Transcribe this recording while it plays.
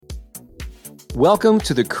Welcome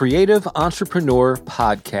to the Creative Entrepreneur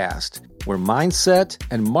Podcast, where mindset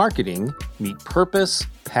and marketing meet purpose,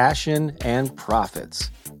 passion, and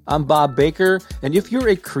profits. I'm Bob Baker, and if you're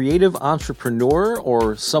a creative entrepreneur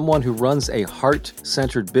or someone who runs a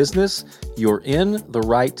heart-centered business, you're in the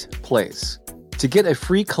right place. To get a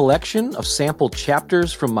free collection of sample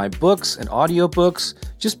chapters from my books and audiobooks,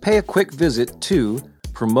 just pay a quick visit to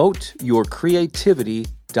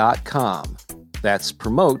promoteyourcreativity.com. That's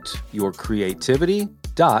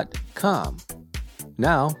promoteyourcreativity.com.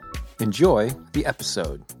 Now, enjoy the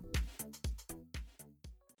episode.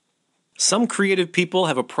 Some creative people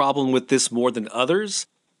have a problem with this more than others,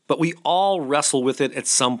 but we all wrestle with it at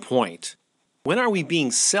some point. When are we being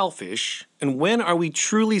selfish, and when are we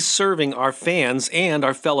truly serving our fans and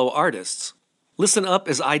our fellow artists? Listen up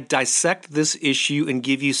as I dissect this issue and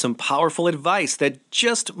give you some powerful advice that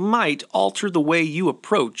just might alter the way you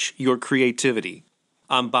approach your creativity.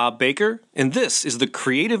 I'm Bob Baker, and this is The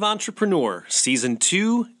Creative Entrepreneur, Season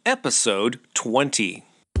 2, Episode 20.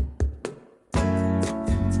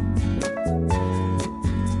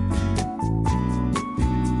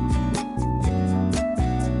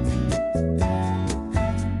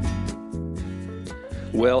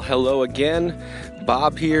 Well, hello again.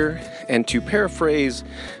 Bob here, and to paraphrase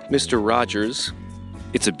Mr. Rogers,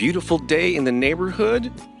 it's a beautiful day in the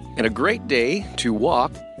neighborhood and a great day to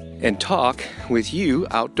walk and talk with you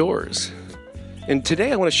outdoors. And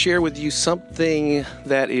today I want to share with you something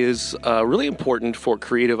that is really important for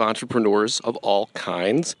creative entrepreneurs of all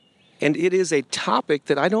kinds, and it is a topic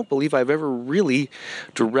that I don't believe I've ever really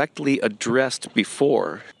directly addressed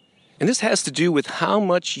before. And this has to do with how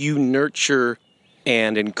much you nurture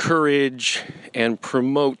and encourage and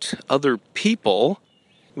promote other people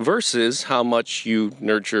versus how much you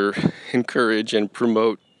nurture, encourage, and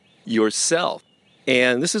promote yourself.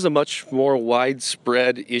 And this is a much more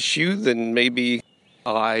widespread issue than maybe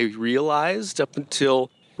I realized up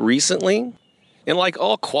until recently. And like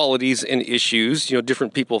all qualities and issues,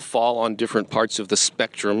 different people fall on different parts of the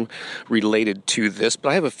spectrum related to this. But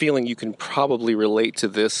I have a feeling you can probably relate to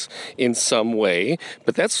this in some way.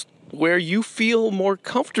 But that's where you feel more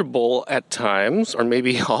comfortable at times, or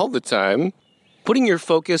maybe all the time, putting your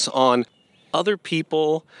focus on other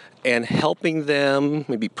people and helping them,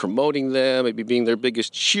 maybe promoting them, maybe being their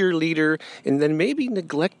biggest cheerleader, and then maybe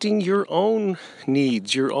neglecting your own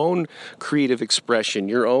needs, your own creative expression,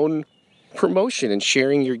 your own promotion and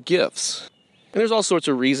sharing your gifts. And there's all sorts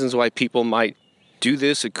of reasons why people might do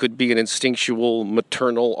this. It could be an instinctual,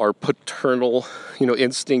 maternal, or paternal,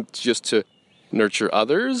 instinct just to nurture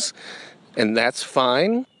others, and that's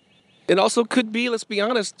fine. It also could be, let's be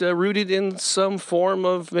honest, rooted in some form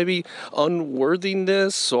of maybe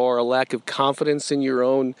unworthiness or a lack of confidence in your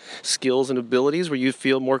own skills and abilities, where you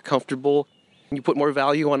feel more comfortable, you put more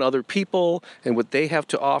value on other people and what they have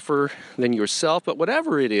to offer than yourself. But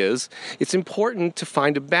whatever it is, it's important to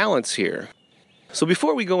find a balance here. So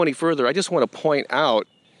before we go any further, I just want to point out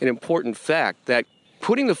an important fact that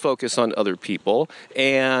putting the focus on other people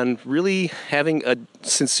and really having a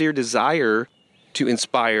sincere desire to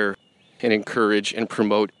inspire and encourage and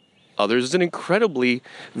promote others is an incredibly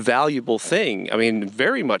valuable thing. I mean,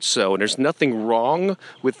 very much so. And there's nothing wrong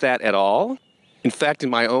with that at all. In fact, in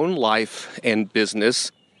my own life and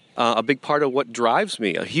business, a big part of what drives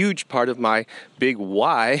me, a huge part of my big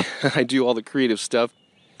why I do all the creative stuff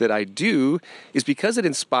that I do, is because it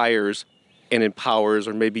inspires and empowers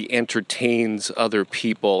or maybe entertains other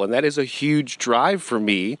people. And that is a huge drive for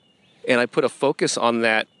me. And I put a focus on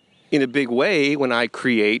that in a big way when I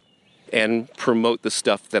create and promote the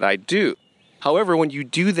stuff that I do. However, when you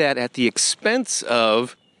do that at the expense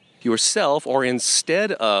of yourself, or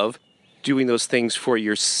instead of doing those things for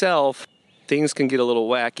yourself, things can get a little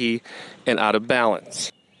wacky and out of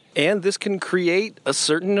balance. And this can create a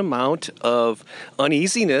certain amount of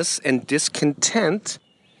uneasiness and discontent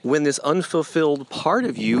when this unfulfilled part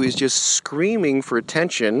of you is just screaming for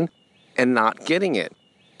attention and not getting it.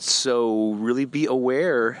 So really be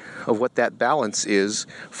aware of what that balance is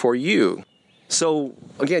for you. So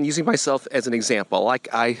again, using myself as an example, like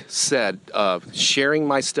I said, sharing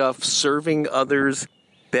my stuff, serving others,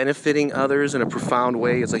 benefiting others in a profound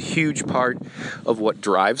way is a huge part of what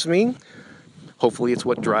drives me. Hopefully it's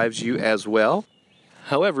what drives you as well.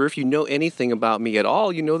 However, if you know anything about me at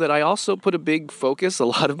all, you know that I also put a big focus, a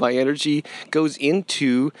lot of my energy goes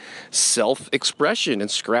into self-expression and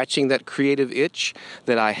scratching that creative itch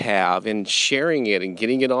that I have and sharing it and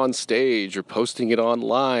getting it on stage or posting it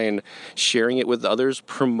online, sharing it with others,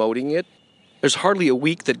 promoting it. There's hardly a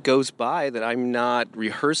week that goes by that I'm not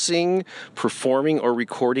rehearsing, performing, or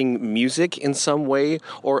recording music in some way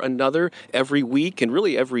or another. Every week and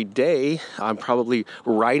really every day, I'm probably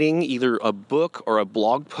writing either a book or a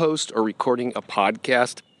blog post or recording a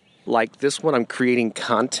podcast like this one. I'm creating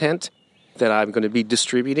content that I'm going to be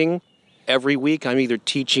distributing. Every week, I'm either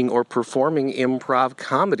teaching or performing improv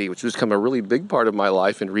comedy, which has become a really big part of my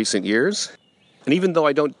life in recent years. And even though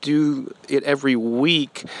I don't do it every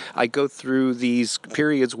week, I go through these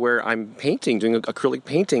periods where I'm painting, doing acrylic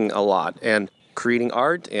painting a lot, and creating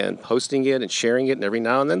art and posting it and sharing it, and every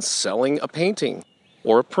now and then selling a painting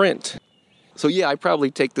or a print. So yeah, I probably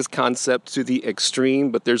take this concept to the extreme,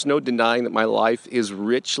 but there's no denying that my life is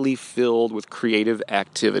richly filled with creative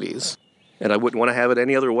activities, and I wouldn't want to have it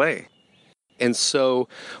any other way. And so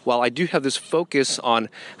while I do have this focus on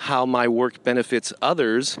how my work benefits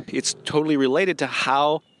others, it's totally related to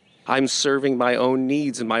how I'm serving my own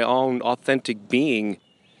needs and my own authentic being.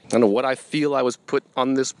 I don't know what I feel I was put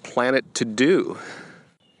on this planet to do.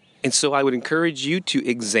 And so I would encourage you to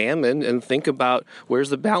examine and think about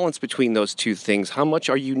where's the balance between those two things. How much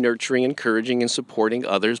are you nurturing, encouraging, and supporting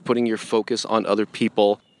others, putting your focus on other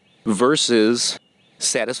people versus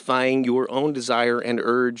satisfying your own desire and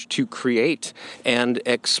urge to create and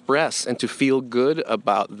express and to feel good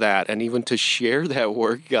about that, and even to share that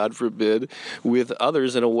work, God forbid, with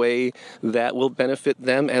others in a way that will benefit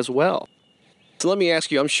them as well. So let me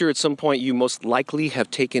ask you, I'm sure at some point you most likely have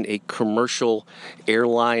taken a commercial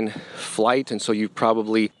airline flight, and so you've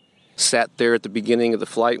probably sat there at the beginning of the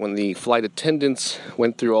flight when the flight attendants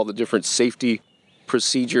went through all the different safety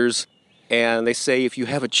procedures, and they say if you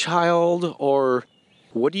have a child, or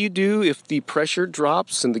what do you do if the pressure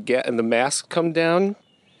drops and the masks come down?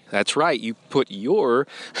 That's right, you put your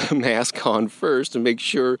mask on first to make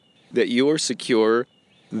sure that you're secure.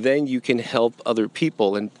 Then you can help other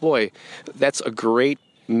people. And boy, that's a great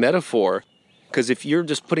metaphor, because if you're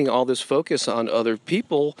just putting all this focus on other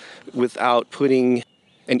people without putting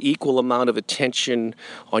an equal amount of attention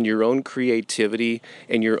on your own creativity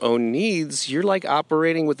and your own needs, you're like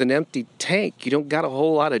operating with an empty tank. You don't got a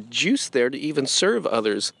whole lot of juice there to even serve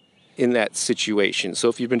others in that situation. So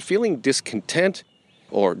if you've been feeling discontent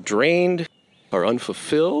or drained or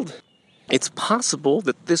unfulfilled, it's possible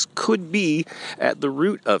that this could be at the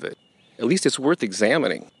root of it. At least it's worth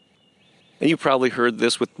examining. And you probably heard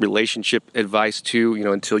this with relationship advice too.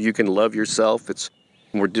 Until you can love yourself, it's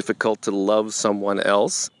more difficult to love someone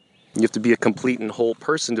else. You have to be a complete and whole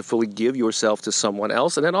person to fully give yourself to someone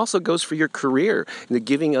else. And that also goes for your career, and the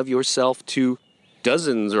giving of yourself to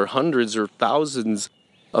dozens or hundreds or thousands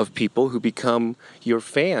of people who become your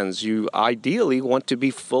fans. You ideally want to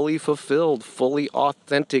be fully fulfilled, fully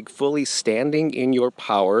authentic, fully standing in your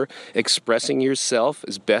power, expressing yourself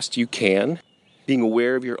as best you can, being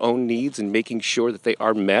aware of your own needs and making sure that they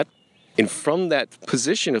are met. And from that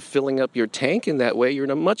position of filling up your tank in that way, you're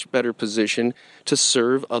in a much better position to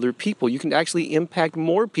serve other people. You can actually impact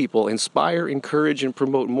more people, inspire, encourage, and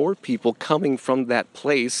promote more people coming from that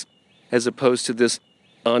place, as opposed to this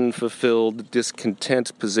unfulfilled,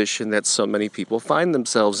 discontent position that so many people find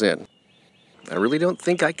themselves in. I really don't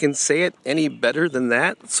think I can say it any better than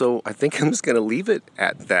that, so I think I'm just going to leave it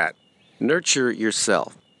at that. Nurture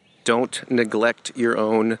yourself. Don't neglect your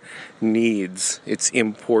own needs. It's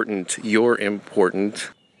important. You're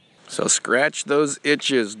important. So scratch those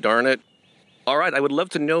itches, darn it. All right, I would love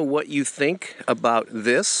to know what you think about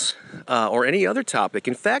this or any other topic.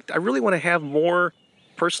 In fact, I really want to have more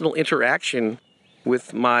personal interaction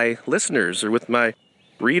with my listeners or with my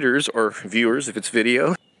readers or viewers if it's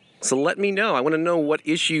video. So let me know. I want to know what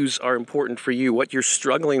issues are important for you, what you're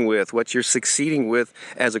struggling with, what you're succeeding with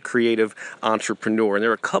as a creative entrepreneur. And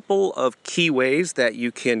there are a couple of key ways that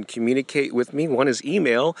you can communicate with me. One is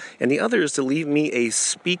email, and the other is to leave me a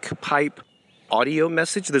SpeakPipe audio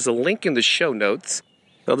message. There's a link in the show notes.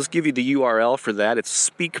 I'll just give you the URL for that.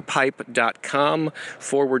 It's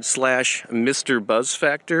speakpipe.com/Mr. Buzz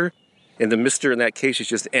Factor. And the Mr. in that case is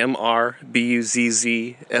just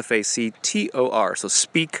MRBUZZFACTOR. So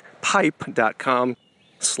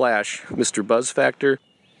speakpipe.com/Mr. Buzz Factor.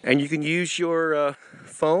 And you can use your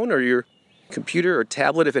phone or your computer or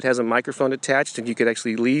tablet if it has a microphone attached, and you could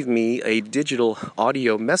actually leave me a digital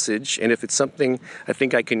audio message. And if it's something I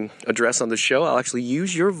think I can address on the show, I'll actually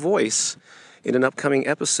use your voice in an upcoming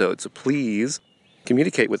episode. So please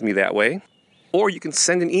communicate with me that way. Or you can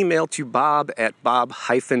send an email to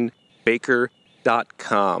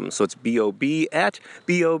bob@bob-baker.com. So it's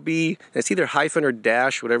BOB@BOB. It's either hyphen or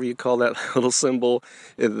dash, whatever you call that little symbol.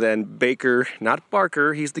 And then Baker, not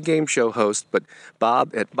Barker, he's the game show host, but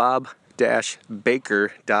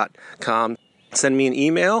bob@bob-baker.com. Send me an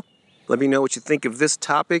email. Let me know what you think of this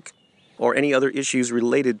topic or any other issues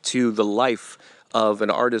related to the life of an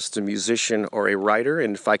artist, a musician, or a writer,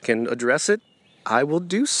 and if I can address it, I will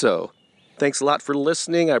do so. Thanks a lot for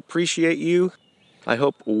listening. I appreciate you. I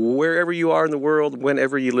hope wherever you are in the world,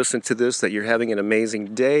 whenever you listen to this, that you're having an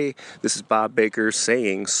amazing day. This is Bob Baker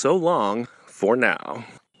saying so long for now.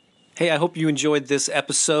 Hey, I hope you enjoyed this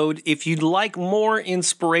episode. If you'd like more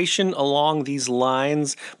inspiration along these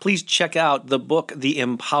lines, please check out the book, The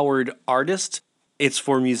Empowered Artist. It's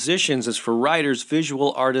for musicians, it's for writers,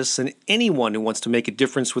 visual artists, and anyone who wants to make a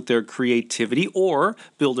difference with their creativity or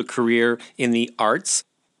build a career in the arts.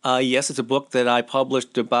 Yes, it's a book that I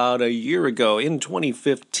published about a year ago in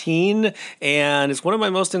 2015, and it's one of my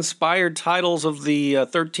most inspired titles of the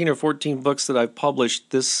 13 or 14 books that I've published.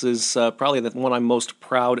 This is probably the one I'm most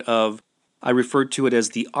proud of. I referred to it as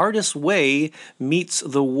The Artist's Way Meets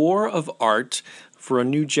the War of Art for a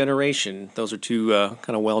New Generation. Those are two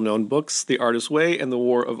kind of well-known books, The Artist's Way and The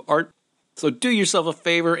War of Art. So do yourself a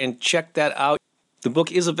favor and check that out. The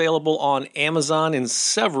book is available on Amazon in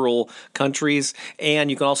several countries,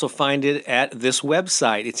 and you can also find it at this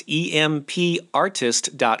website. It's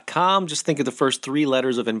empartist.com. Just think of the first three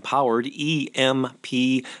letters of empowered, EMP,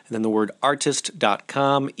 and then the word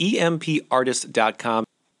artist.com, empartist.com.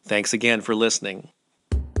 Thanks again for listening.